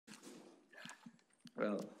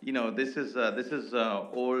Well, this is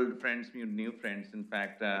old friends meet new friends. In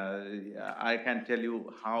fact, I can tell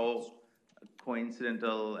you how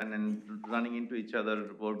coincidental and then running into each other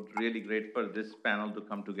worked really great for this panel to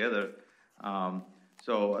come together. Um,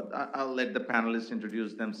 I'll let the panelists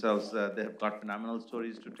introduce themselves. They have got phenomenal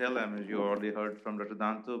stories to tell. I mean, you already heard from Dr.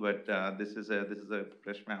 Dantu, but this is a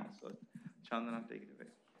fresh panel. So, Chandana, take it away.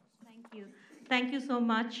 Thank you. Thank you so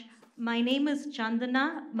much. My name is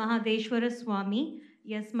Chandana Mahadeshwara Swami.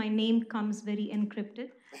 Yes, my name comes very encrypted.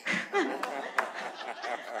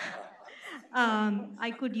 I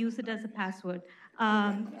could use it as a password.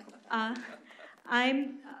 Um, uh,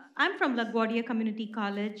 I'm from LaGuardia Community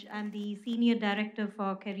College. I'm the Senior Director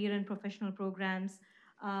for Career and Professional Programs.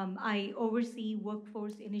 I oversee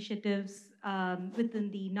workforce initiatives within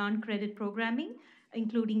the non-credit programming,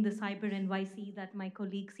 including the Cyber NYC that my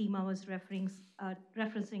colleague Seema was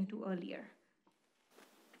referencing to earlier.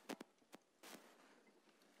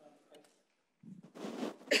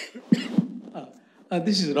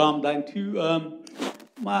 This is Ram Dantu.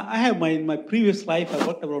 I have in my previous life, I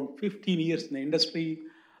worked around 15 years in the industry,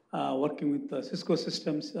 working with Cisco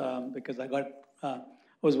systems because I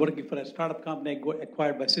was working for a startup company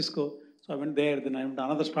acquired by Cisco. So I went there, then I went to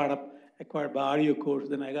another startup acquired by Audio Course,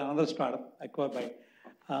 then I got another startup acquired by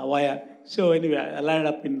Wire. So anyway, I landed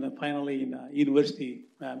up finally in university.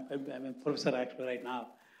 I'm a professor actually right now,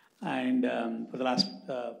 and for the last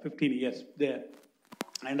 15 years there.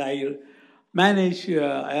 And I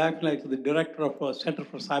I act like the director of a Center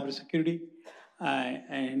for Cybersecurity,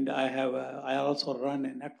 and I also run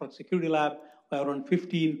a network security lab. I run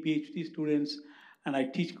 15 PhD students, and I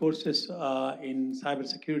teach courses in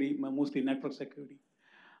cybersecurity, mostly network security,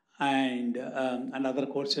 and other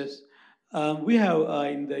courses. We have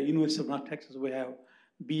in the University of North Texas, we have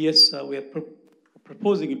BS. We are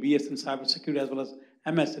proposing a BS in cybersecurity as well as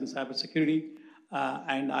MS in cybersecurity,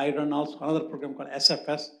 and I run also another program called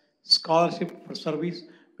SFS, Scholarship for Service,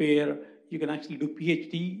 where you can actually do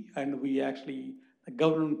PhD, and the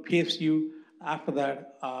government pays you. After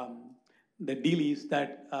that, the deal is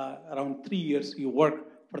that around 3 years you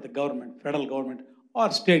work for the government, federal government,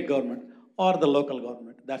 or state government, or the local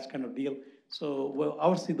government. That's kind of deal. So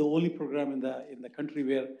ours is the only program in the country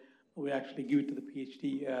where we actually give it to the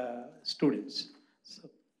PhD students. So.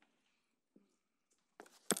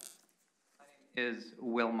 Is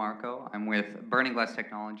Will Marco. I'm with Burning Glass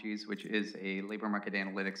Technologies, which is a labor market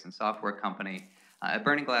analytics and software company. At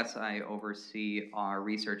Burning Glass, I oversee our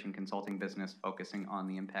research and consulting business focusing on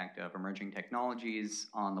the impact of emerging technologies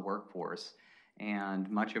on the workforce. And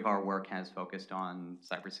much of our work has focused on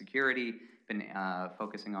cybersecurity, been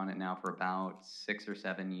focusing on it now for about 6 or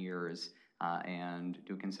 7 years, and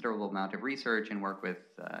do a considerable amount of research and work with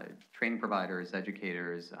training providers,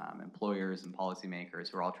 educators, employers, and policymakers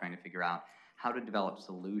who are all trying to figure out how to develop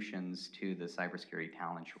solutions to the cybersecurity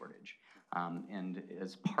talent shortage. And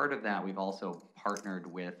as part of that, we've also partnered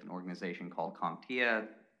with an organization called CompTIA,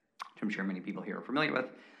 which I'm sure many people here are familiar with,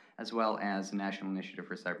 as well as a National Initiative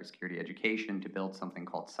for Cybersecurity Education to build something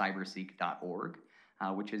called cyberseek.org,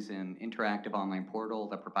 which is an interactive online portal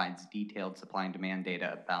that provides detailed supply and demand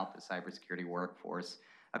data about the cybersecurity workforce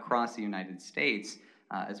across the United States,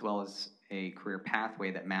 as well as a career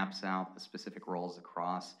pathway that maps out the specific roles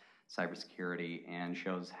across cybersecurity and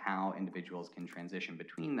shows how individuals can transition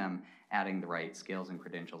between them, adding the right skills and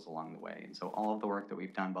credentials along the way. And so all of the work that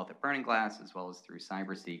we've done both at Burning Glass as well as through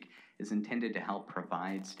CyberSeek is intended to help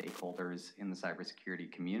provide stakeholders in the cybersecurity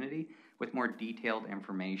community with more detailed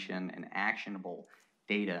information and actionable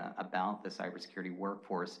data about the cybersecurity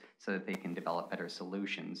workforce so that they can develop better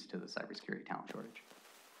solutions to the cybersecurity talent shortage.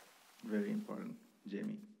 Very important.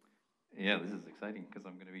 Jamie. Yeah, this is exciting because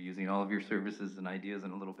I'm going to be using all of your services and ideas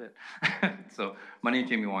in a little bit. So my name is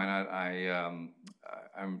Jamie Wynot.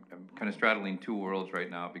 I'm kind of straddling two worlds right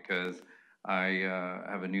now because I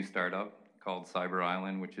have a new startup called Cyber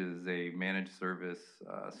Island, which is a managed service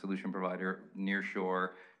solution provider near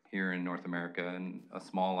shore here in North America, and a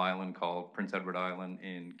small island called Prince Edward Island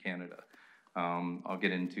in Canada. I'll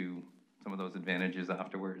get into some of those advantages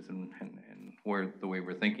afterwards and the way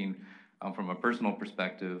we're thinking from a personal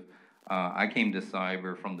perspective. I came to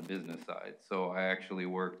cyber from the business side. So I actually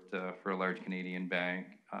worked for a large Canadian bank,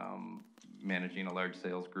 managing a large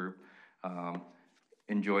sales group,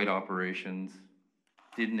 enjoyed operations,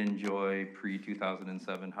 didn't enjoy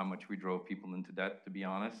pre-2007 how much we drove people into debt, to be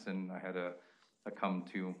honest, and I had a come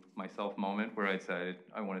to myself moment where I decided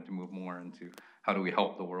I wanted to move more into how do we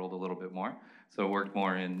help the world a little bit more. So I worked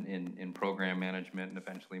more in program management and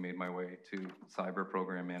eventually made my way to cyber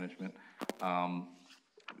program management.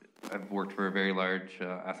 I've worked for a very large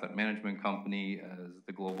asset management company as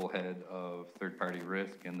the global head of third-party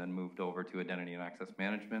risk, and then moved over to identity and access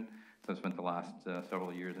management. So I've spent the last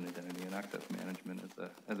several years in identity and access management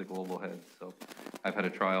as a global head. So I've had a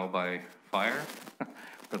trial by fire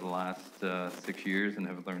for the last 6 years and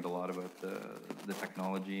have learned a lot about the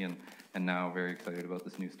technology, and now very excited about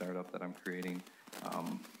this new startup that I'm creating,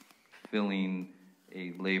 filling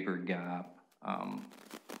a labor gap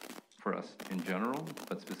for us in general,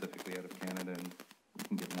 but specifically out of Canada, and we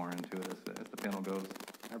can get more into it as the panel goes.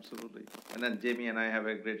 Absolutely. And then Jamie and I have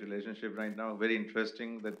a great relationship right now. Very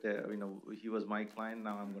interesting that, he was my client,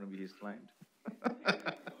 now I'm going to be his client.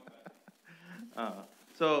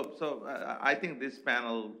 I think this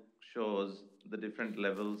panel shows the different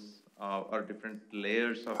levels or different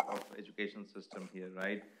layers of education system here,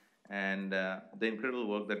 right? And the incredible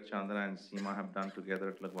work that Chandana and Seema have done together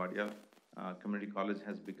at LaGuardia Community College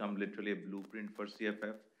has become literally a blueprint for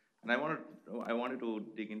CFF. And I wanted to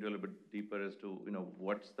dig into a little bit deeper as to,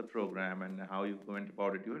 what's the program and how you went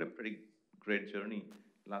about it. You had a pretty great journey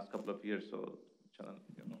last couple of years, so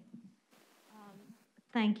Chandana,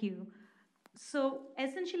 Thank you. So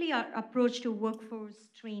essentially, our approach to workforce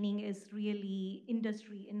training is really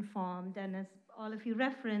industry informed. And as all of you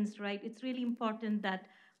referenced, right, it's really important that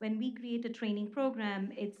when we create a training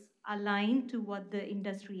program, it's aligned to what the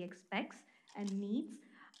industry expects and needs.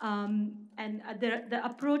 The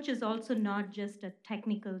approach is also not just a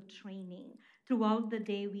technical training. Throughout the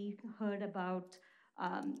day, we heard about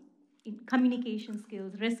in communication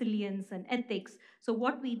skills, resilience, and ethics. So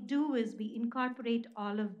what we do is we incorporate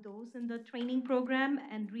all of those in the training program,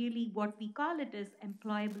 and really what we call it is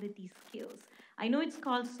employability skills. I know it's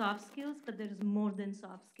called soft skills, but there's more than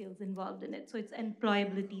soft skills involved in it. So it's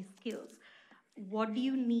employability skills. What do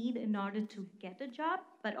you need in order to get a job,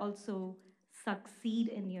 but also succeed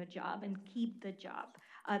in your job and keep the job?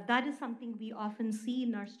 That is something we often see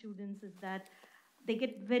in our students, is that they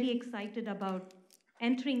get very excited about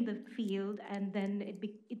entering the field, and then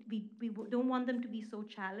we don't want them to be so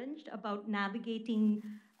challenged about navigating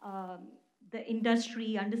the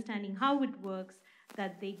industry, understanding how it works,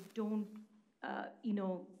 that they don't,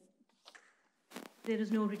 there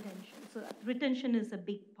is no retention. So retention is a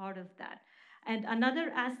big part of that. And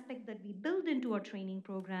another aspect that we build into our training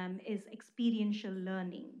program is experiential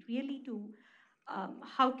learning, really to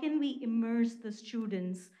how can we immerse the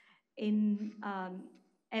students in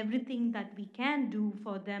everything that we can do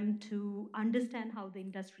for them to understand how the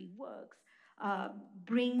industry works,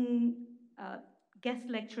 bring guest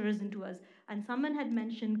lecturers into us. And someone had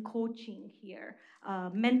mentioned coaching here,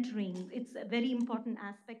 mentoring. It's a very important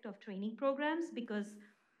aspect of training programs, because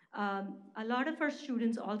a lot of our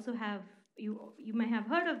students also have, you may have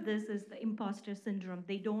heard of this, is the imposter syndrome.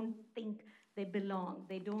 They don't think they belong.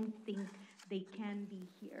 They don't think they can be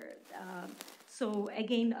here. So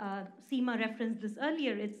again, Seema referenced this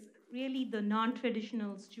earlier. It's really the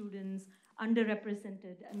non-traditional students,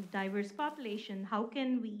 underrepresented and diverse population. How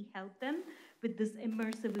can we help them with this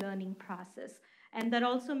immersive learning process? And that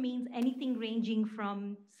also means anything ranging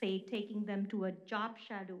from, say, taking them to a job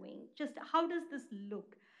shadowing. Just how does this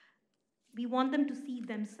look? We want them to see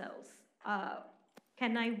themselves.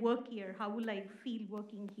 Can I work here? How will I feel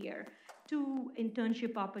working here? To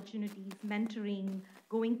internship opportunities, mentoring,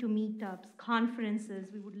 going to meetups, conferences.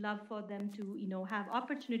 We would love for them to, have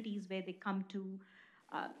opportunities where they come to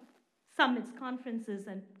summits, conferences,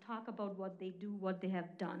 and talk about what they do, what they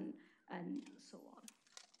have done, and so on.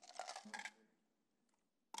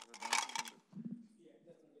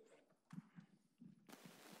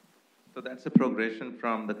 So that's a progression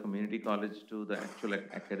from the community college to the actual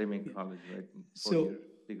academic college, right? So,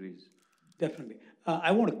 degrees. Definitely.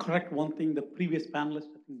 I want to correct one thing. The previous panelist,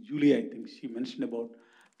 I think Julie, I think she mentioned about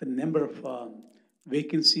the number of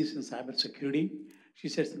vacancies in cybersecurity. She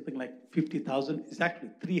said something like 50,000. It's actually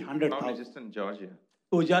 300,000. Probably just in Georgia.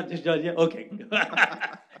 Oh, just Georgia? Okay.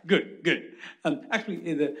 Good.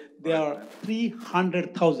 Actually, there are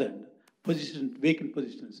 300,000 positions, vacant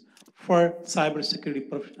positions for cybersecurity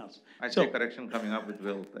professionals. I see a correction coming up with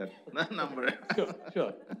Will, that number.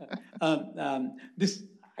 Sure. This,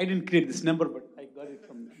 I didn't create this number, but I got it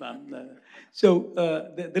from.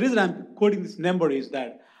 The reason I'm quoting this number is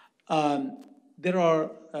that there are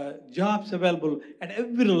jobs available at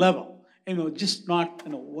every level. Just not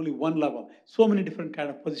only one level. So many different kind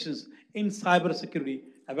of positions in cybersecurity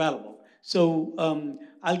available. So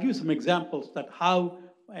I'll give you some examples that how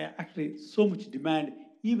actually so much demand,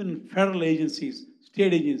 even in federal agencies,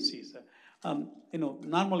 state agencies.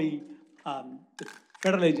 Normally the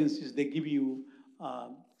federal agencies, they give you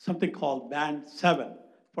something called Band 7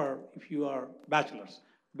 for if you are bachelors,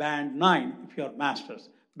 Band 9 if you are masters,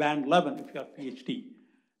 band 11 if you have PhD.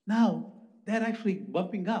 Now they're actually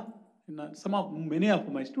bumping up. Many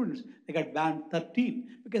of my students, they got band 13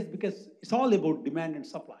 because it's all about demand and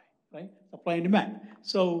supply, right? Supply and demand.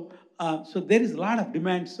 So there is a lot of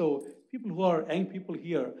demand. So people who are young people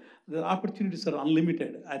here, the opportunities are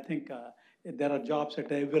unlimited. I think there are jobs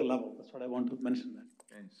at every level. That's what I want to mention. That.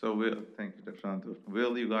 Okay. So thank you, Dr. Antur.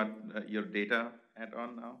 Will, you got your data hat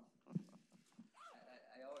on now?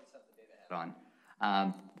 I always have the data hat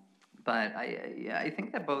on. But I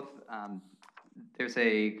think that both, there's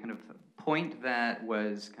a kind of point that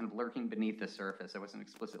was kind of lurking beneath the surface. It wasn't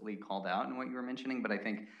explicitly called out in what you were mentioning, but I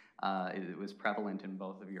think it was prevalent in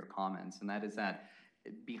both of your comments, and that is that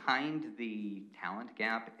behind the talent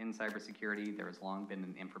gap in cybersecurity, there has long been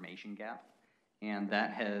an information gap, and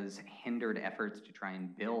that has hindered efforts to try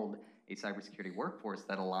and build a cybersecurity workforce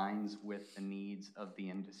that aligns with the needs of the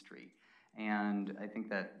industry. And I think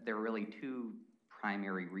that there are really two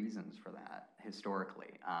primary reasons for that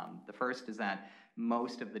historically. The first is that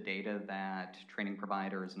most of the data that training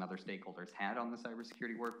providers and other stakeholders had on the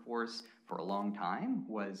cybersecurity workforce for a long time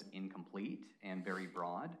was incomplete and very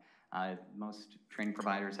broad. Most training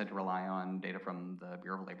providers had to rely on data from the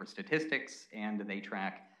Bureau of Labor Statistics, and they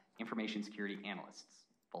track information security analysts,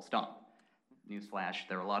 full stop. Newsflash,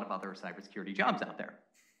 there are a lot of other cybersecurity jobs out there.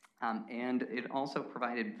 And it also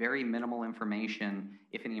provided very minimal information,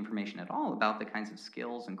 if any information at all, about the kinds of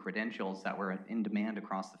skills and credentials that were in demand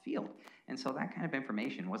across the field. And so that kind of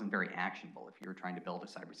information wasn't very actionable if you were trying to build a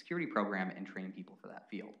cybersecurity program and train people for that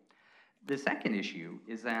field. The second issue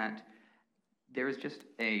is that there's just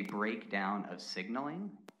a breakdown of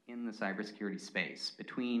signaling in the cybersecurity space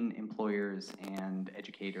between employers and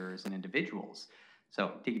educators and individuals.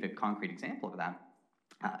 So to give a concrete example of that,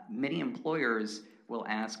 many employers will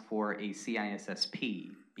ask for a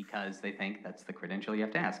CISSP because they think that's the credential you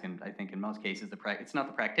have to ask. And I think in most cases, it's not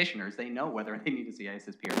the practitioners. They know whether they need a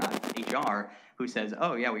CISSP or not. It's HR who says,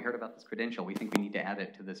 oh yeah, we heard about this credential. We think we need to add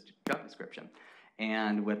it to this job description.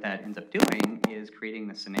 And what that ends up doing is creating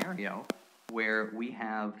the scenario where we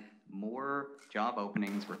have more job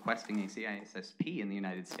openings requesting a CISSP in the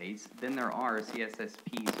United States than there are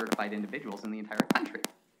CISSP certified individuals in the entire country.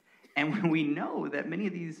 And we know that many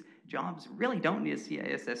of these jobs really don't need a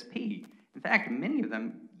CISSP. In fact, many of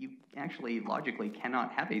them, you actually logically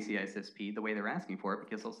cannot have a CISSP the way they're asking for it,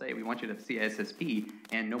 because they'll say, we want you to have a CISSP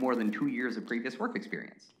and no more than 2 years of previous work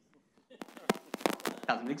experience.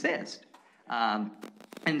 Doesn't exist.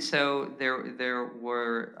 And so there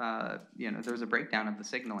was a breakdown of the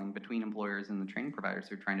signaling between employers and the training providers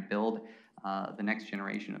who are trying to build the next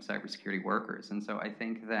generation of cybersecurity workers. And so I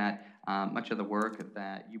think that much of the work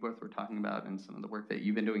that you both were talking about and some of the work that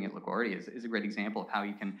you've been doing at LaGuardia is a great example of how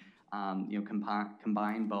you can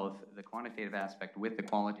combine both the quantitative aspect with the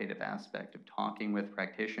qualitative aspect of talking with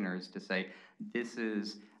practitioners to say, this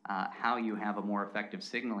is how you have a more effective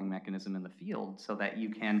signaling mechanism in the field, so that you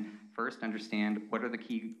can first understand what are the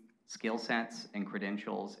key skill sets and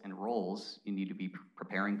credentials and roles you need to be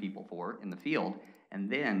preparing people for in the field, and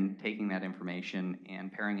then taking that information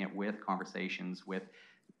and pairing it with conversations with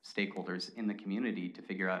stakeholders in the community to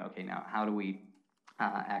figure out, okay, now how do we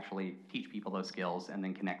actually teach people those skills and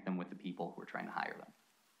then connect them with the people who are trying to hire them.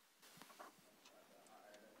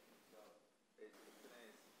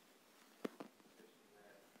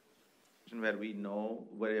 Where we know,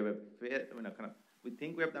 we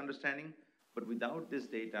think we have the understanding, but without this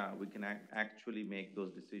data, we can actually make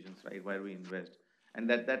those decisions, right, where we invest. And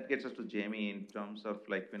that gets us to Jamie in terms of,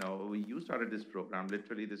 like, you started this program.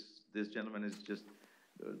 Literally, this gentleman is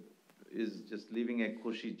just leaving a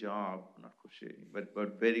cushy job, not cushy, but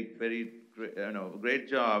very, very, great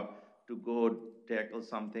job to go tackle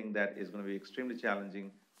something that is going to be extremely challenging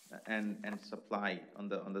and supply on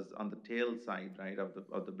the tail side, right,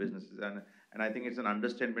 of the businesses. And I think it's an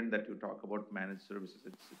understatement that you talk about managed services.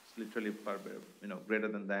 It's literally far, greater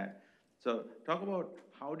than that. So talk about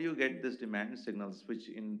how do you get this demand signals, which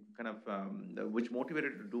which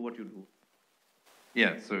motivated you to do what you do?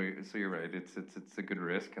 Yeah, so you're right. It's a good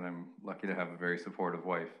risk, and I'm lucky to have a very supportive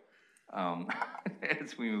wife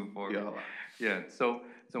as we move forward. Yeah. So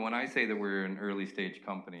when I say that we're an early stage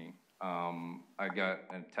company, I got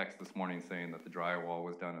a text this morning saying that the drywall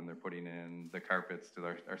was done and they're putting in the carpets to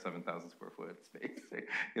our 7,000 square foot space,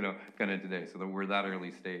 kind of today. So that we're that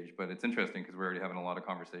early stage. But it's interesting because we're already having a lot of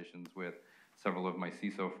conversations with several of my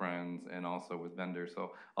CISO friends and also with vendors.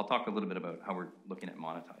 So I'll talk a little bit about how we're looking at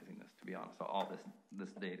monetizing this, to be honest, so all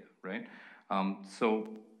this data, right? So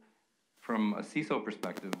from a CISO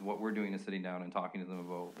perspective, what we're doing is sitting down and talking to them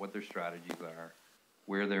about what their strategies are,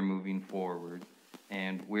 where they're moving forward,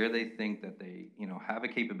 and where they think that they, have a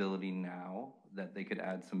capability now that they could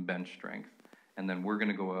add some bench strength. And then we're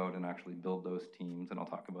going to go out and actually build those teams, and I'll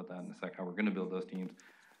talk about that in a sec, how we're going to build those teams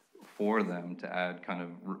for them to add kind of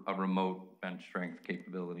a remote bench strength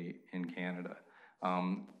capability in Canada.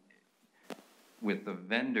 With the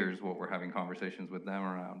vendors, what we're having conversations with them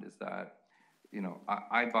around is that,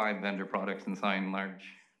 I buy vendor products and sign large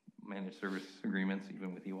managed service agreements,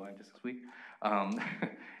 even with EY just this week.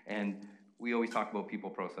 And we always talk about people,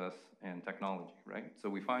 process, and technology, right? So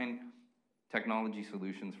we find technology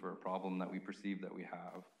solutions for a problem that we perceive that we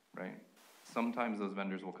have, right? Sometimes those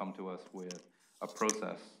vendors will come to us with a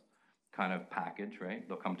process kind of package, right?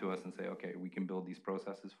 They'll come to us and say, okay, we can build these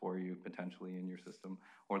processes for you potentially in your system,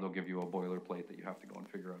 or they'll give you a boilerplate that you have to go and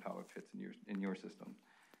figure out how it fits in your system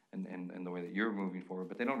and the way that you're moving forward.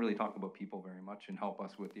 But they don't really talk about people very much and help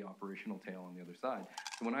us with the operational tail on the other side.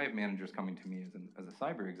 So when I have managers coming to me as a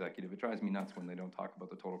cyber executive, it drives me nuts when they don't talk about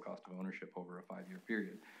the total cost of ownership over a 5-year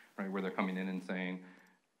period, right? Where they're coming in and saying,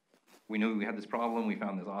 we knew we had this problem, we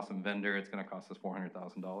found this awesome vendor, it's gonna cost us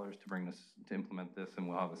 $400,000 to implement this, and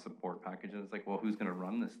we'll have a support package. And it's like, well, who's gonna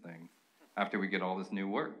run this thing after we get all this new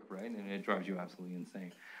work, right? And it drives you absolutely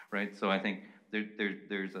insane, right? So I think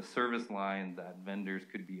there's a service line that vendors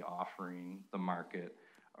could be offering the market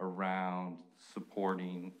around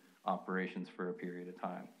supporting operations for a period of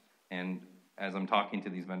time. And as I'm talking to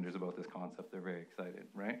these vendors about this concept, they're very excited,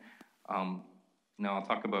 right? Now I'll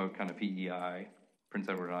talk about kind of PEI, Prince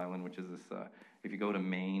Edward Island, which is this, if you go to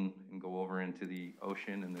Maine and go over into the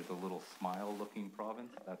ocean and there's a little smile-looking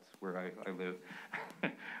province, that's where I live.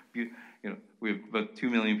 We have about 2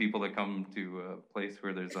 million people that come to a place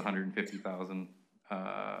where there's 150,000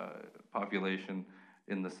 population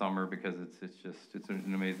in the summer because it's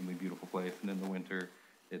an amazingly beautiful place, and in the winter,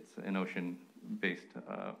 it's an ocean-based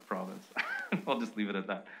province. I'll just leave it at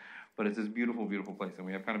that. But it's this beautiful, beautiful place, and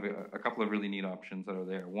we have kind of a couple of really neat options that are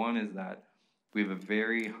there. One is that we have a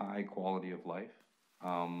very high quality of life.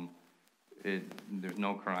 There's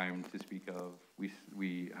no crime to speak of.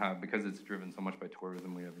 We have, because it's driven so much by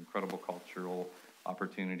tourism, we have incredible cultural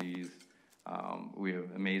opportunities. We have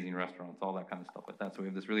amazing restaurants, all that kind of stuff like that. So we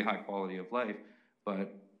have this really high quality of life,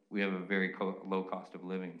 but we have a very low cost of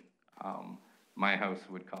living. My house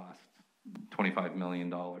would cost $25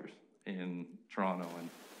 million in Toronto,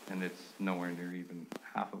 and it's nowhere near even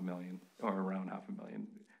 $500,000 or around $500,000.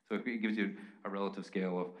 So it gives you a relative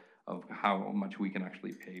scale of how much we can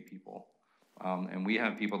actually pay people. And we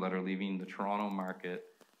have people that are leaving the Toronto market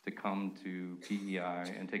to come to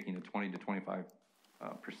PEI and taking a 20 to 25%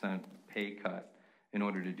 pay cut in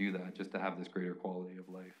order to do that, just to have this greater quality of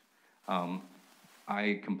life.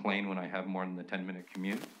 I complain when I have more than the 10-minute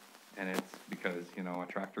commute, and it's because, a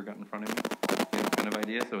tractor got in front of me, kind of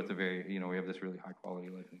idea. So it's a very, we have this really high quality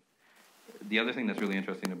life. The other thing that's really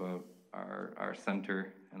interesting about our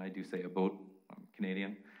center, and I do say a boat, I'm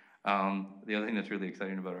Canadian. The other thing that's really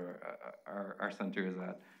exciting about our center is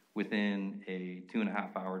that within a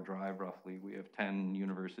 2.5-hour drive, roughly, we have 10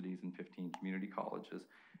 universities and 15 community colleges.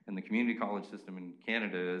 And the community college system in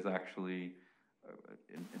Canada is actually,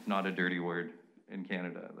 it's not a dirty word in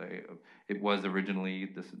Canada. It was originally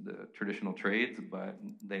the traditional trades, but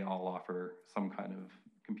they all offer some kind of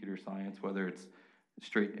computer science, whether it's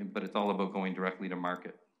straight, but it's all about going directly to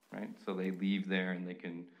market, right? So they leave there and they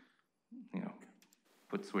can,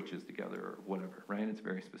 put switches together or whatever, right? It's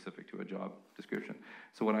very specific to a job description.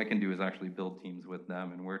 So what I can do is actually build teams with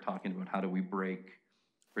them, and we're talking about how do we break,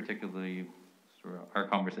 particularly sort of our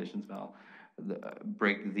conversations, Val,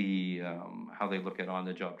 break the how they look at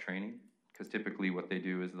on-the-job training, because typically what they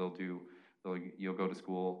do is you'll go to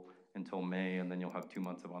school until May, and then you'll have 2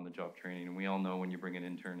 months of on-the-job training. And we all know when you bring an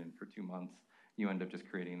intern in for 2 months, you end up just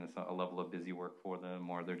creating a level of busy work for them,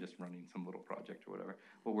 or they're just running some little project or whatever.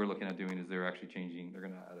 What we're looking at doing is they're actually changing. They're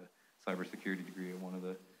going to add a cybersecurity degree at one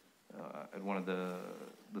of the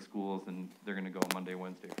schools, and they're going to go Monday,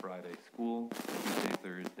 Wednesday, Friday school, Tuesday,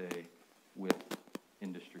 Thursday with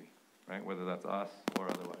industry, right? Whether that's us or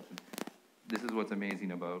otherwise. And this is what's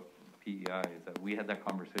amazing about PEI is that we had that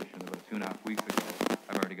conversation about 2.5 weeks ago.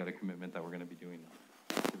 I've already got a commitment that we're going to be doing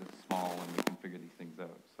that because it's small and we can figure these things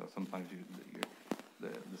out. So sometimes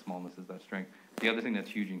the smallness is that strength. The other thing that's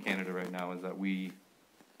huge in Canada right now is that we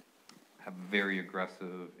have very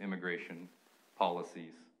aggressive immigration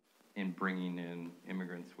policies in bringing in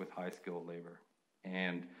immigrants with high-skilled labor.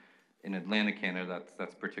 And in Atlantic Canada,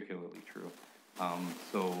 that's particularly true.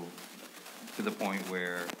 So to the point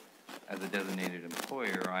where, as a designated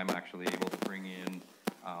employer, I'm actually able to bring in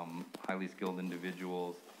highly skilled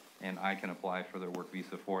individuals, and I can apply for their work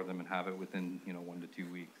visa for them and have it within 1 to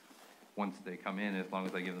 2 weeks. once they come in, as long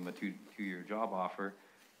as I give them a two-year job offer,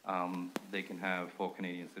 they can have full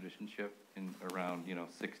Canadian citizenship in around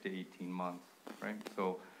 6 to 18 months, right?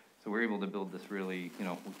 So we're able to build this really, we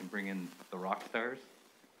can bring in the rock stars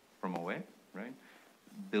from away, right?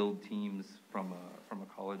 Build teams from a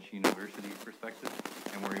college university perspective,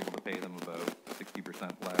 and we're able to pay them about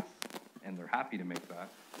 60% less, and they're happy to make that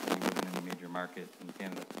than you would in any major market in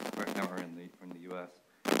Canada or in the U.S.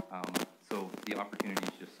 So the opportunity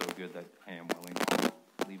is just so good that I am willing to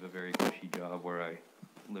leave a very cushy job where I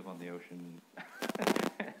live on the ocean.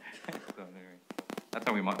 So anyway, that's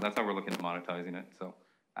how we're looking at monetizing it. So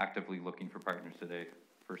actively looking for partners today.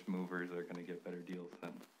 First movers are going to get better deals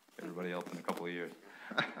than everybody else in a couple of years.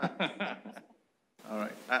 All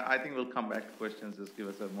right. I think we'll come back to questions. Just give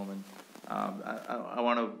us a moment. I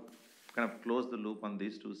want to kind of close the loop on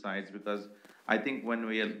these two sides, because I think when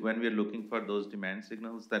we are looking for those demand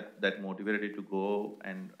signals that motivated you to go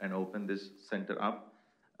and open this center up,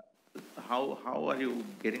 how are you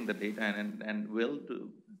getting the data, and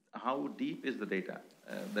how deep is the data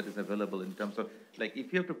that is available in terms of, like,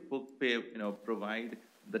 if you have to provide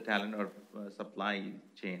the talent or supply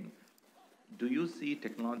chain, do you see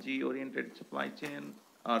technology-oriented supply chain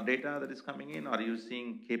data that is coming in? Are you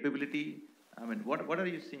seeing capability? I mean, what are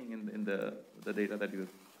you seeing in the data that you're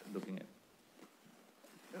looking at?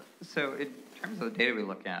 So in terms of the data we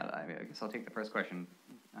look at, I guess I'll take the first question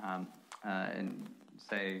and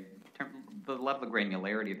say the level of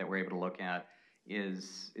granularity that we're able to look at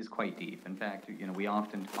is quite deep. In fact, we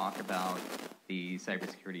often talk about the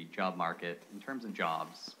cybersecurity job market in terms of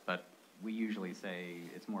jobs, but we usually say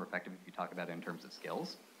it's more effective if you talk about it in terms of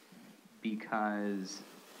skills, because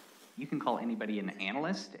you can call anybody an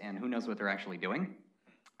analyst, and who knows what they're actually doing.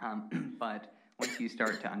 But once you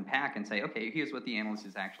start to unpack and say, okay, here's what the analyst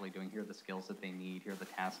is actually doing, here are the skills that they need, here are the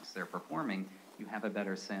tasks they're performing, you have a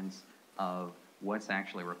better sense of what's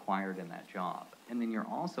actually required in that job. And then you're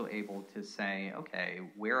also able to say, okay,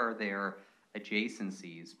 where are there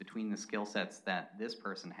adjacencies between the skill sets that this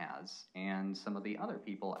person has and some of the other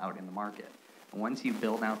people out in the market. And once you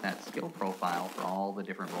build out that skill profile for all the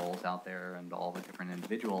different roles out there and all the different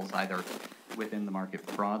individuals, either within the market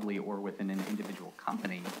broadly or within an individual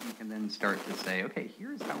company, you can then start to say, okay,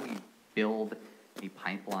 here's how we build a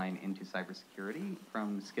pipeline into cybersecurity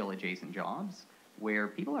from skill-adjacent jobs, where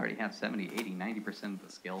people already have 70, 80, 90% of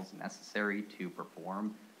the skills necessary to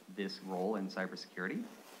perform this role in cybersecurity.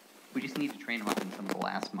 We just need to train them up in some of the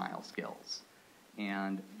last mile skills.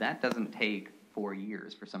 And that doesn't take 4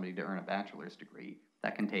 years for somebody to earn a bachelor's degree.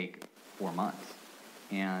 That can take 4 months.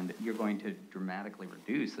 And you're going to dramatically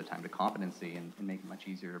reduce the time to competency and make it much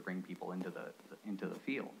easier to bring people into the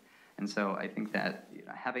field. And so I think that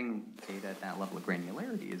having data at that level of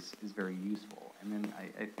granularity is very useful. And then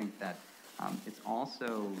I think that it's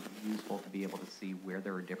also useful to be able to see where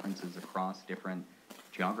there are differences across different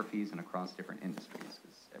geographies and across different industries.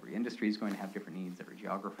 Every industry is going to have different needs. Every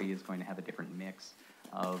geography is going to have a different mix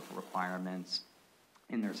of requirements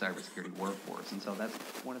in their cybersecurity workforce. And so that's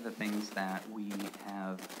one of the things that we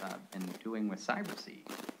have been doing with CyberSeek,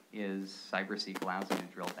 is CyberSeek allows you to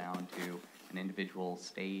drill down to an individual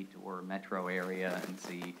state or metro area and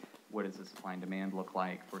see what does the supply and demand look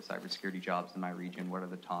like for cybersecurity jobs in my region, what are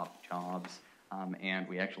the top jobs. And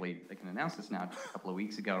we actually, I can announce this now, just a couple of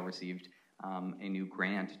weeks ago, received a new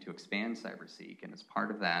grant to expand CyberSeek, and as part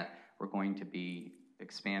of that, we're going to be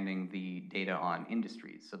expanding the data on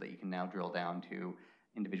industries so that you can now drill down to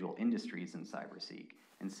individual industries in CyberSeek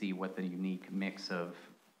and see what the unique mix of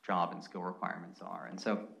job and skill requirements are. And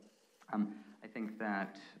so I think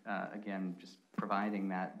that, again, just providing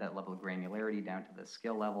that level of granularity down to the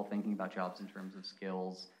skill level, thinking about jobs in terms of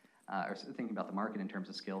skills, or thinking about the market in terms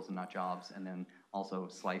of skills and not jobs, and then also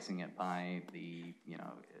slicing it by the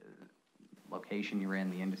location you're in,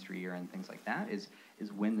 the industry you're in, things like that, is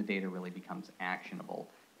when the data really becomes actionable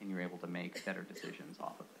and you're able to make better decisions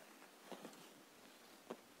off of it.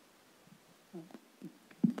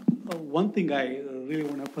 One thing I really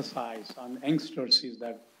want to emphasize on youngsters is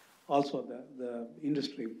that also the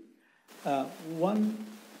industry. One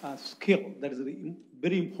skill that is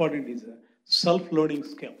very important is a self-learning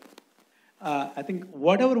skill. I think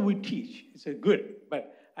whatever we teach is good,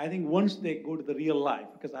 but I think once they go to the real life,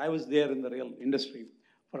 because I was there in the real industry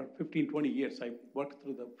for 15, 20 years, I worked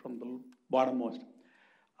from the bottommost.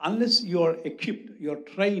 Unless you're equipped, you're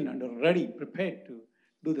trained and ready, prepared to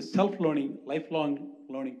do the self-learning, lifelong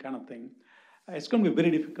learning kind of thing, it's going to be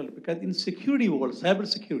very difficult, because in security world,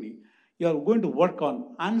 cybersecurity, you're going to work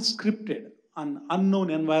on unscripted, on unknown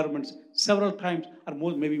environments several times, or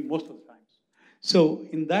maybe most of the times. So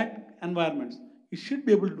in that environment, you should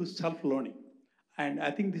be able to do self-learning. And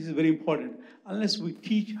I think this is very important. Unless we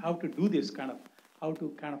teach how to do this how to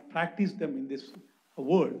kind of practice them in this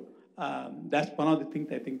world, that's one of the things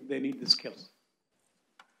I think they need the skills.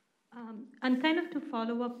 And kind of to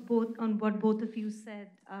follow up both on what both of you said,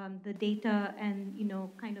 the data and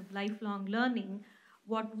kind of lifelong learning.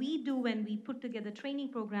 What we do when we put together training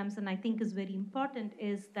programs, and I think is very important,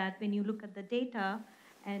 is that when you look at the data,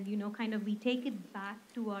 and kind of we take it back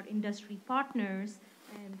to our industry partners,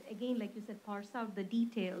 and again, like you said, parse out the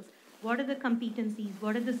details. What are the competencies?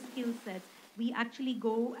 What are the skill sets? We actually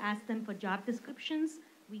go ask them for job descriptions.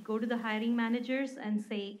 We go to the hiring managers and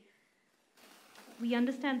say, we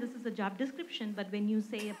understand this is a job description, but when you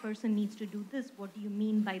say a person needs to do this, what do you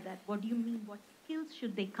mean by that? What do you mean? What skills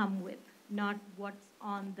should they come with? Not what's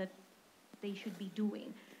on that they should be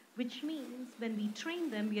doing. Which means when we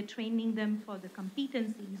train them, we are training them for the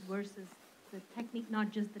competencies versus the technique,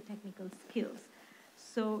 not just the technical skills.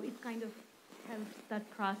 So it kind of helps that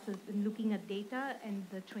process in looking at data and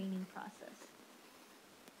the training process.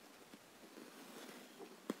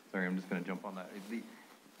 Sorry, I'm just going to jump on that.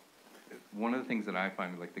 One of the things that I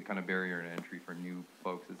find, like the kind of barrier to entry for new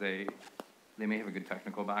folks, is they may have a good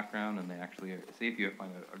technical background, and they actually, say if you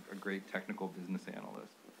find a great technical business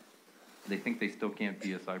analyst, they think they still can't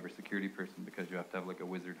be a cybersecurity person because you have to have like a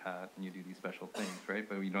wizard hat and you do these special things, right?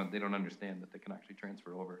 But they don't understand that they can actually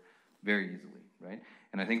transfer over very easily, right?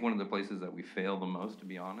 And I think one of the places that we fail the most, to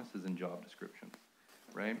be honest, is in job descriptions,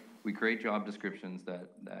 right? We create job descriptions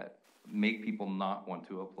that make people not want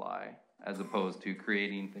to apply, as opposed to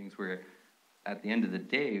creating things where, at the end of the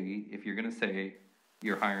day, if you're going to say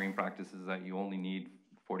your hiring practices that you only need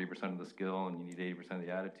 40% of the skill and you need 80% of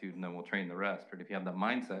the attitude, and then we'll train the rest. But if you have that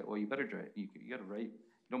mindset, well, you better try. You got to write.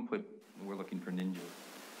 You don't put, we're looking for ninjas,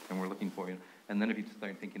 and we're looking for you. And then if you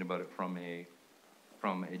start thinking about it from a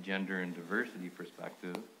gender and diversity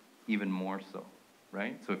perspective, even more so,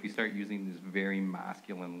 right? So if you start using this very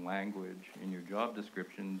masculine language in your job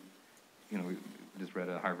description, we just read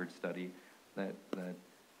a Harvard study that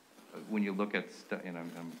when you look at, and I'm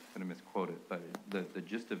going to misquote it, but the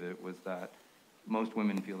gist of it was that most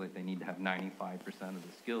women feel like they need to have 95% of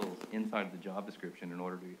the skills inside of the job description in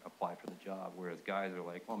order to apply for the job, whereas guys are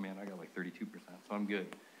like, well, man, I got like 32%, so I'm good,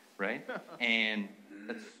 right? And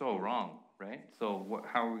that's so wrong, right? So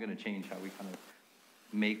how are we going to change how we kind of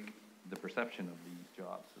make the perception of these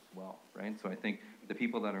jobs as well, right? So I think the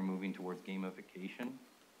people that are moving towards gamification,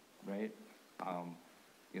 right?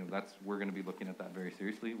 We're going to be looking at that very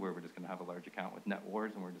seriously, where we're just going to have a large account with net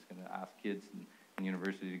wars, and we're just going to ask kids in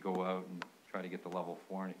university to go out and try to get the level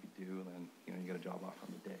 4, and if you do, then you get a job offer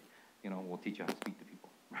on the day. We'll teach you how to speak to people,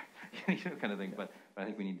 right? Kind of thing. But I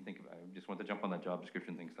think we need to think about it. I just want to jump on that job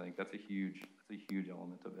description thing, because I think that's a huge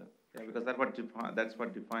element of it. Yeah, because that's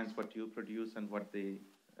what defines what you produce and what they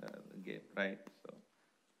give, right? So.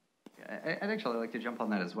 Yeah, I'd actually like to jump on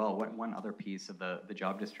that as well. One other piece of the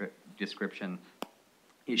job description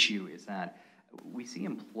issue is that we see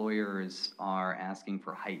employers are asking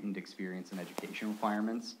for heightened experience and education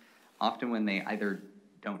requirements, often when they either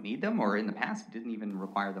don't need them or in the past didn't even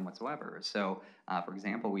require them whatsoever. So, for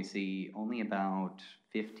example, we see only about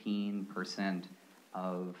 15%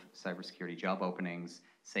 of cybersecurity job openings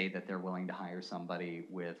say that they're willing to hire somebody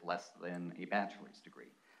with less than a bachelor's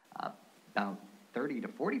degree. About 30 to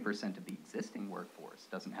 40% of the existing workforce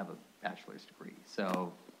doesn't have a bachelor's degree.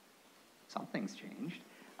 So something's changed,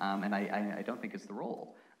 and I don't think it's the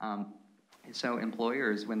role. So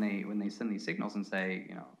employers, when they send these signals and say,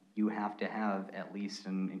 you have to have at least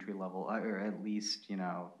an entry level, or at least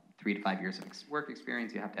 3 to 5 years of work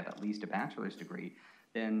experience, you have to have at least a bachelor's degree,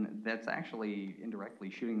 then that's actually indirectly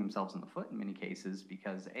shooting themselves in the foot in many cases,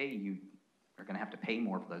 because A, you are going to have to pay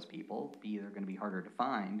more for those people, B, they're going to be harder to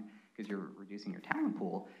find because you're reducing your talent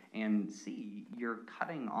pool, and C, you're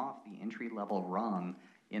cutting off the entry-level rung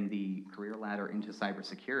in the career ladder into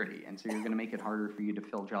cybersecurity. And so you're going to make it harder for you to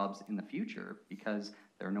fill jobs in the future because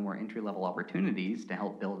there are no more entry-level opportunities to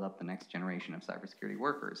help build up the next generation of cybersecurity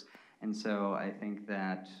workers. And so I think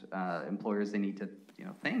that employers, they need to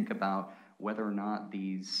think about whether or not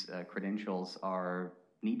these credentials are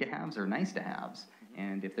need-to-haves or nice-to-haves.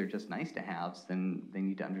 And if they're just nice-to-haves, then they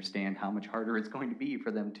need to understand how much harder it's going to be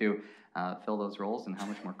for them to fill those roles and how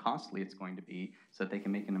much more costly it's going to be, so that they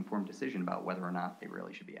can make an informed decision about whether or not they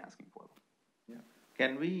really should be asking for them. Yeah.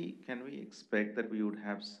 Can we expect that we would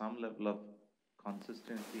have some level of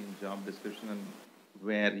consistency in job description, and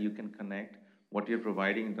where you can connect what you're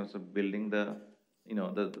providing in terms of building the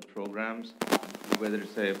programs, whether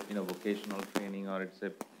it's a vocational training or it's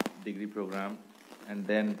a degree program, and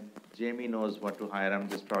then Jamie knows what to hire. I'm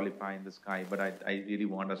just probably pie in the sky, but I really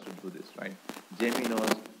want us to do this, right? Jamie knows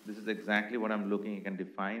this is exactly what I'm looking. He can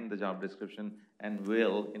define the job description, and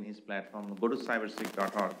will, in his platform, go to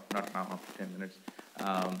cybersec.org, not now, after 10 minutes,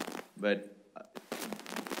 but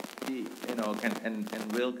he, can,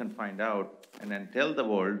 and Will can find out and then tell the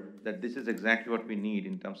world that this is exactly what we need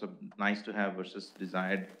in terms of nice to have versus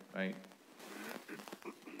desired, right?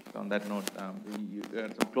 So on that note,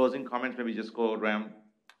 some closing comments, maybe just go, Ram.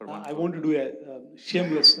 I want to do a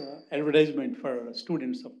shameless advertisement for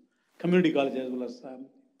students of community college as well as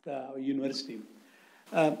the university.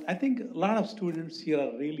 I think a lot of students here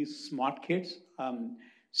are really smart kids.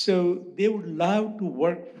 So they would love to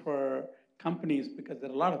work for companies, because there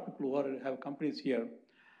are a lot of people who already have companies here,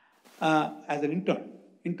 as an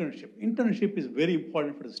internship. Internship is very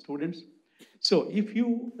important for the students. So if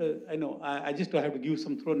you, I just have to give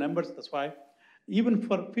some throw numbers, that's why. Even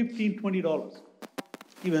for $15, $20,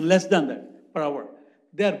 even less than that per hour,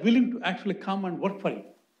 they are willing to actually come and work for you.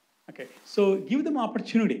 Okay, so give them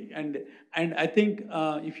opportunity, and I think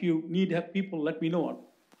if you need help people, let me know.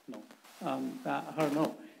 Her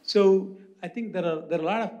know. So I think there are a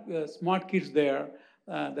lot of smart kids there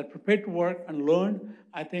that are prepared to work and learn.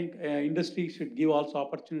 I think industry should give also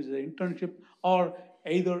opportunities as an internship, or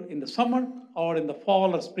either in the summer or in the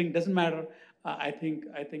fall or spring, doesn't matter. I think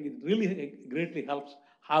it really greatly helps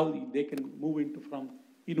how they can move into from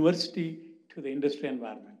university to the industry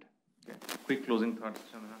environment. Okay. Quick closing thoughts,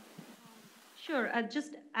 Chandra. Sure. I'll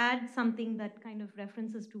just add something that kind of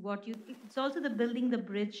references to what you, it's also the building the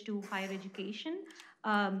bridge to higher education.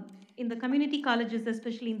 In the community colleges,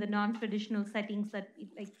 especially in the non-traditional settings that,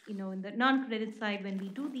 in the non-credit side, when we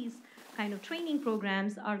do these kind of training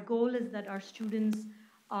programs, our goal is that our students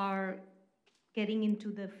are getting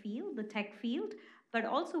into the field, the tech field, but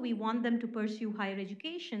also we want them to pursue higher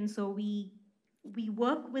education. So we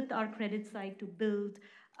work with our credit side to build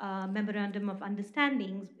memorandum of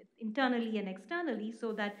understandings internally and externally,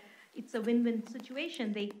 so that it's a win-win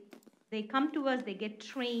situation. They come to us, they get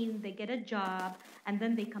trained, they get a job, and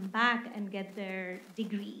then they come back and get their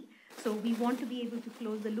degree. So we want to be able to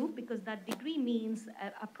close the loop, because that degree means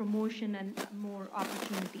a promotion and more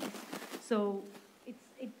opportunities. So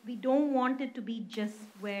we don't want it to be just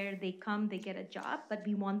where they come, they get a job, but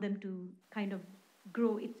we want them to kind of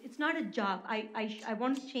grow. It's not a job. I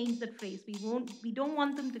want to change that phrase. We don't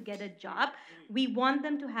want them to get a job. We want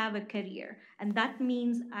them to have a career, and that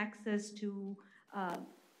means access to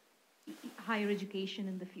higher education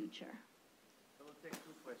in the future. So we'll take 2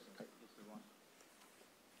 questions if we want.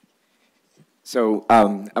 So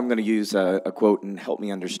I'm going to use a quote and help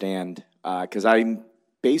me understand, because I'm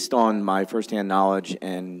based on my firsthand knowledge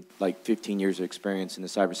and like 15 years of experience in the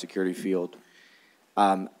cybersecurity field.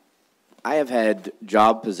 I have had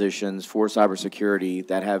job positions for cybersecurity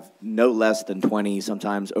that have no less than 20,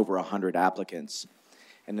 sometimes over 100 applicants.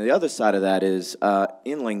 And the other side of that is,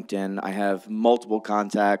 in LinkedIn, I have multiple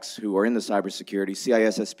contacts who are in the cybersecurity,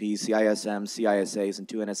 CISSPs, CISMs, CISAs, and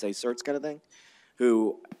 2 NSA certs kind of thing,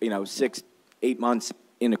 who, 6, 8 months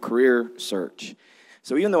in a career search.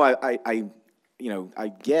 So even though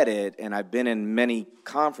I get it, and I've been in many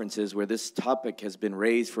conferences where this topic has been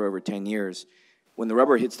raised for over 10 years, when the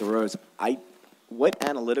rubber hits the road, what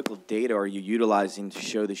analytical data are you utilizing to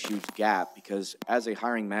show this huge gap? Because as a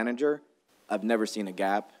hiring manager, I've never seen a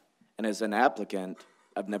gap, and as an applicant,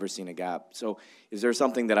 I've never seen a gap. So is there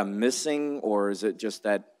something that I'm missing, or is it just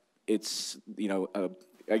that it's,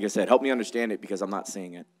 like I said, help me understand it, because I'm not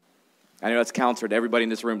seeing it. I know it's counter to everybody in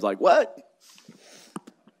this room's like, what?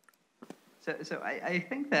 So I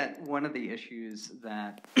think that one of the issues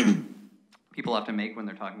that people have to make when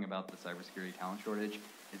they're talking about the cybersecurity talent shortage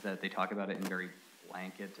is that they talk about it in very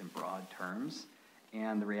blanket and broad terms.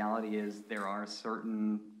 And the reality is there are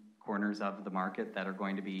certain corners of the market that are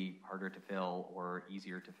going to be harder to fill or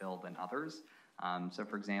easier to fill than others. So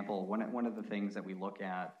for example, one of the things that we look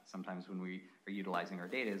at sometimes when we are utilizing our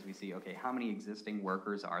data is we see, okay, how many existing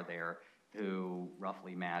workers are there who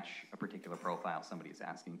roughly match a particular profile somebody is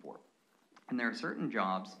asking for? And there are certain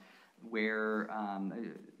jobs where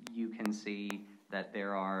you can see that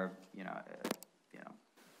there are,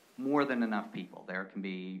 more than enough people. There can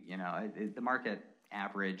be, the market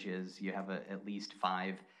average is you have at least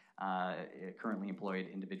 5 currently employed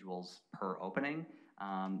individuals per opening.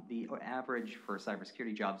 The average for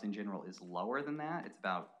cybersecurity jobs in general is lower than that. It's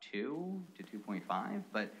about 2 to 2.5,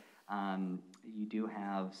 but you do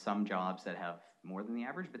have some jobs that have more than the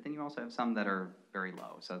average, but then you also have some that are very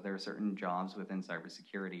low. So there are certain jobs within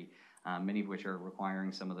cybersecurity, many of which are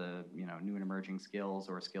requiring some of the new and emerging skills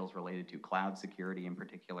or skills related to cloud security in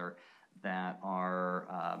particular that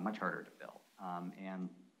are much harder to fill. And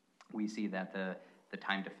we see that the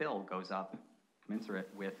time to fill goes up commensurate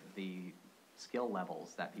with the skill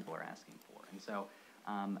levels that people are asking for. And so,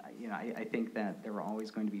 you know, I think that there are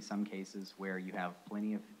always going to be some cases where you have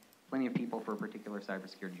plenty of people for a particular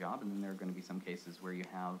cybersecurity job, and then there are going to be some cases where you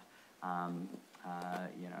have,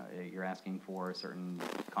 you know, you're asking for certain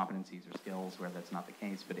competencies or skills where that's not the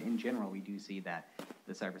case. But in general, we do see that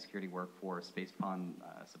the cybersecurity workforce, based upon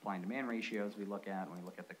supply and demand ratios we look at, when we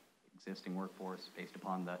look at the existing workforce, based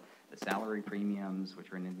upon the salary premiums,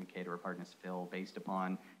 which are an indicator of hardness to fill, based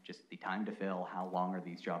upon just the time to fill, how long are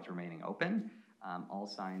these jobs remaining open. All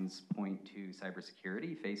signs point to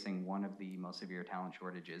cybersecurity facing one of the most severe talent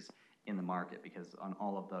shortages in the market, because on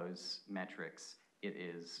all of those metrics, it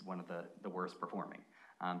is one of the worst performing.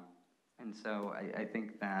 And so I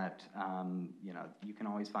think that, you know, you can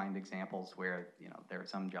always find examples where, you know, there are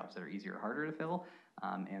some jobs that are easier or harder to fill,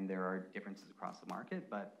 and there are differences across the market.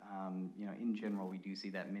 But, you know, in general, we do see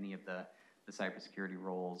that many of the cybersecurity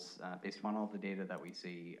roles, based upon all the data that we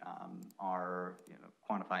see, are, you know,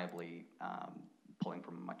 quantifiably pulling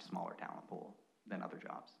from a much smaller talent pool than other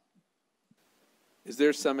jobs. Is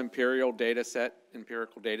there some empirical data set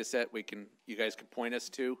you guys could point us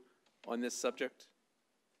to on this subject?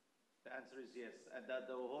 The answer is yes.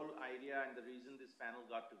 The whole idea and the reason this panel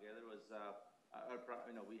got together was,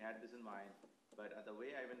 you know, we had this in mind, but the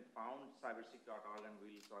way I even found cybersec.org and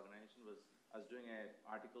Wheels organization was I was doing an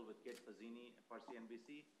article with Kate Fazzini for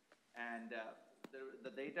CNBC, and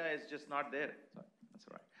the data is just not there. Sorry, that's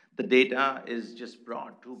all right. The data is just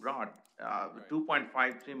broad, too broad. Right.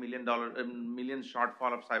 $2.53 million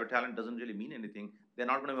shortfall of cyber talent doesn't really mean anything. They're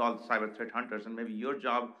not going to be all cyber threat hunters, and maybe your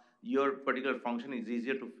job, your particular function is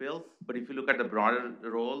easier to fill. But if you look at the broader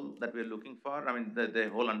role that we're looking for, I mean, the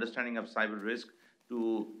whole understanding of cyber risk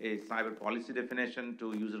to a cyber policy definition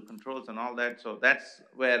to user controls and all that. So that's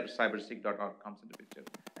where cybersec.org comes into picture.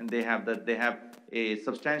 And they have a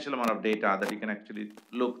substantial amount of data that you can actually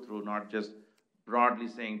look through, not just broadly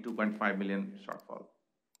saying 2.5 million shortfall.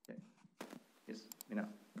 Okay. Yes, Mina.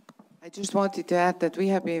 I just wanted to add that we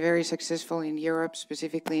have been very successful in Europe,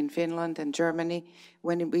 specifically in Finland and Germany.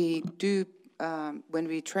 When we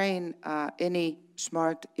train any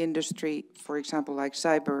smart industry, for example, like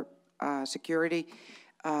cyber security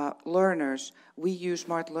learners, we use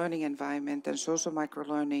smart learning environment and social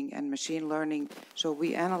microlearning and machine learning. So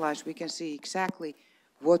we analyze, we can see exactly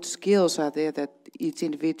what skills are there that each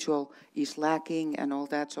individual is lacking and all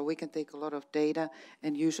that. So we can take a lot of data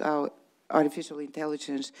and use our artificial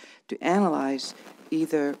intelligence to analyze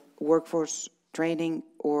either workforce training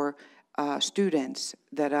or students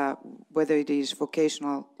that are, whether it is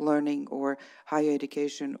vocational learning or higher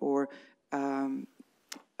education or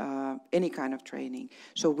any kind of training.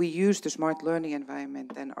 So we use the smart learning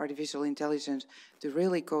environment and artificial intelligence to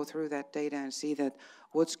really go through that data and see that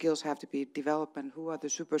what skills have to be developed and who are the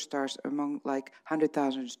superstars among like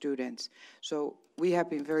 100,000 students. So we have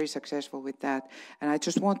been very successful with that. And I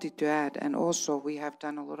just wanted to add, and also we have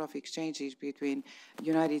done a lot of exchanges between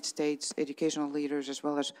United States educational leaders as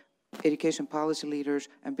well as education policy leaders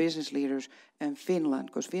and business leaders and Finland,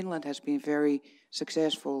 because Finland has been very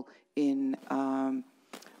successful in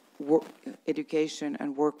education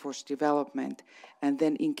and workforce development. And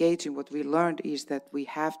then engaging, what we learned is that we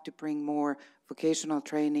have to bring more vocational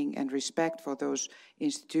training and respect for those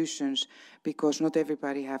institutions, because not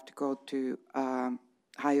everybody have to go to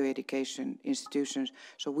higher education institutions.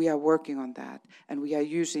 So we are working on that, and we are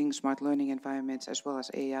using smart learning environments as well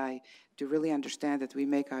as AI to really understand that we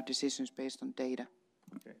make our decisions based on data.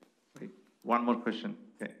 Okay, great. One more question.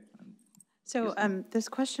 Okay. So this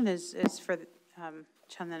question is for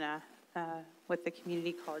Chandana with the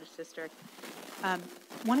community college district.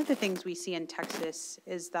 One of the things we see in Texas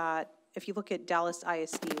is that if you look at Dallas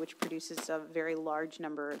ISD, which produces a very large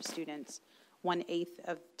number of students, 1/8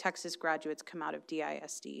 of Texas graduates come out of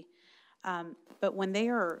DISD. But when they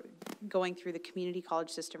are going through the community college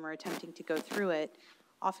system or attempting to go through it,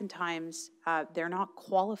 oftentimes they're not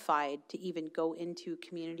qualified to even go into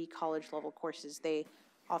community college level courses. They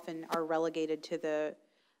often are relegated to the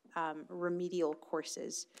remedial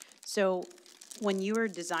courses. So when you are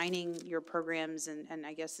designing your programs, and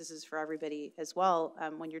I guess this is for everybody as well,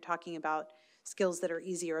 when you're talking about skills that are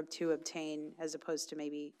easier to obtain as opposed to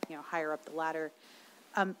maybe, you know, higher up the ladder,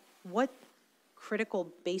 what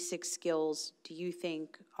critical basic skills do you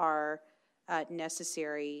think are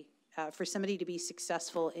necessary for somebody to be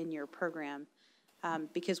successful in your program?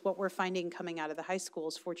 Because what we're finding coming out of the high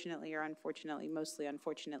schools, fortunately or unfortunately, mostly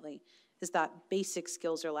unfortunately, is that basic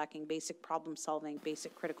skills are lacking: basic problem solving,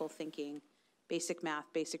 basic critical thinking, basic math,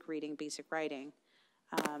 basic reading, basic writing.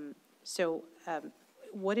 So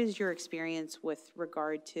what is your experience with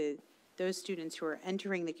regard to those students who are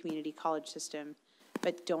entering the community college system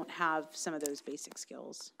but don't have some of those basic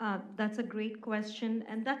skills? That's a great question,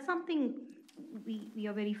 and that's something we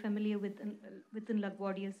are very familiar with within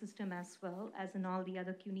LaGuardia system as well as in all the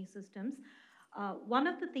other CUNY systems. One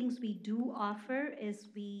of the things we do offer is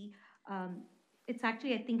it's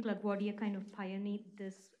actually, I think LaGuardia kind of pioneered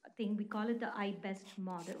this thing. We call it the iBest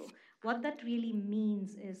model. What that really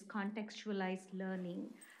means is contextualized learning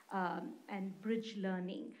and bridge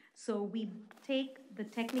learning. So we take the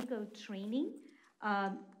technical training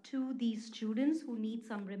to these students who need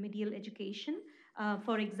some remedial education.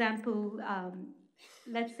 For example,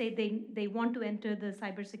 let's say they want to enter the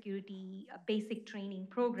cybersecurity basic training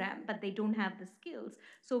program, but they don't have the skills.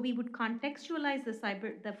 So we would contextualize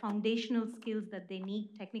the foundational skills that they need,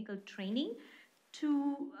 technical training,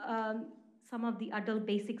 to some of the adult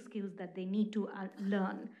basic skills that they need to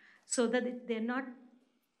learn, so that they're not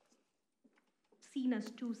seen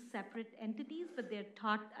as two separate entities, but they're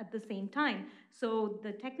taught at the same time. So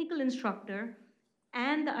the technical instructor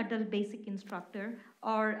and the adult basic instructor,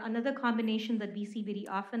 or another combination that we see very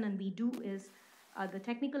often and we do is the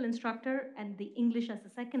technical instructor and the English as a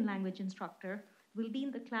second language instructor will be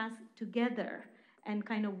in the class together and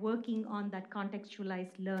kind of working on that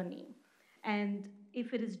contextualized learning. And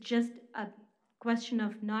if it is just a question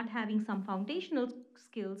of not having some foundational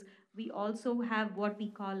skills, we also have what we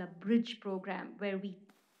call a bridge program, where we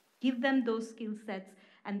give them those skill sets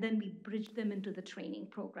and then we bridge them into the training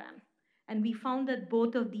program. And we found that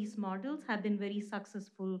both of these models have been very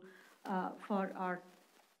successful for our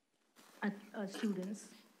students.